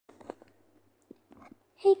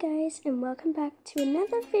Hey guys, and welcome back to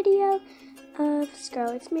another video of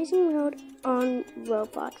Scarlett's Amazing World on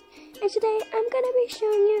Roblox. And today I'm going to be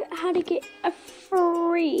showing you how to get a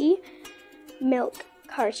free milk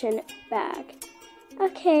carton bag.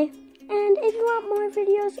 Okay, and if you want more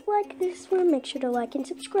videos like this one, make sure to like and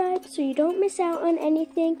subscribe so you don't miss out on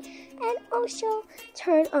anything. And also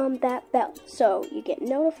turn on that bell so you get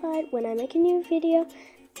notified when I make a new video.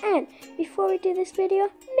 And before we do this video,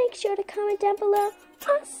 make sure to comment down below.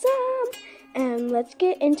 Awesome! And let's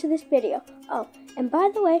get into this video. Oh, and by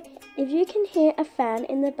the way, if you can hear a fan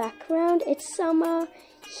in the background, it's summer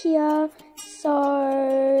here.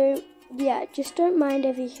 So, yeah, just don't mind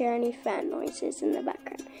if you hear any fan noises in the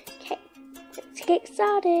background. Okay, let's get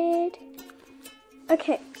started.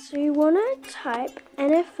 Okay, so you want to type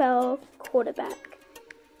NFL quarterback.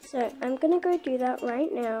 So, I'm going to go do that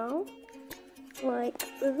right now. Like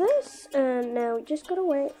this, and now we just gotta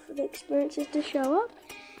wait for the experiences to show up.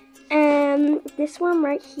 And this one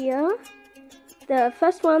right here, the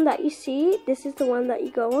first one that you see, this is the one that you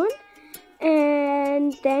go on,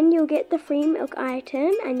 and then you'll get the free milk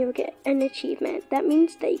item and you'll get an achievement. That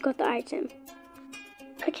means that you got the item.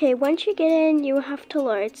 Okay, once you get in, you will have to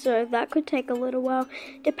load, so that could take a little while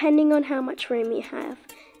depending on how much room you have.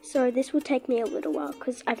 So this will take me a little while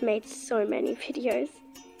because I've made so many videos.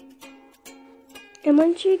 And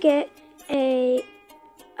once you get a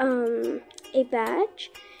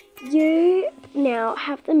badge, you now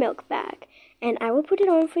have the milk bag. And I will put it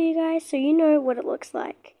on for you guys so you know what it looks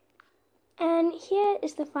like. And here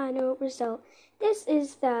is the final result. This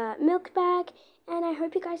is the milk bag, and I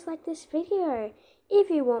hope you guys like this video.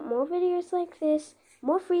 If you want more videos like this,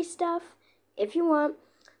 more free stuff, if you want,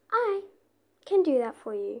 I can do that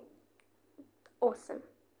for you. Awesome.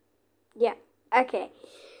 Yeah, okay.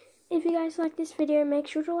 If you guys like this video, make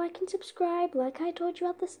sure to like and subscribe like I told you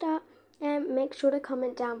at the start. And make sure to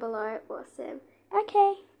comment down below. Awesome.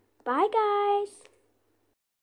 Okay. Bye guys.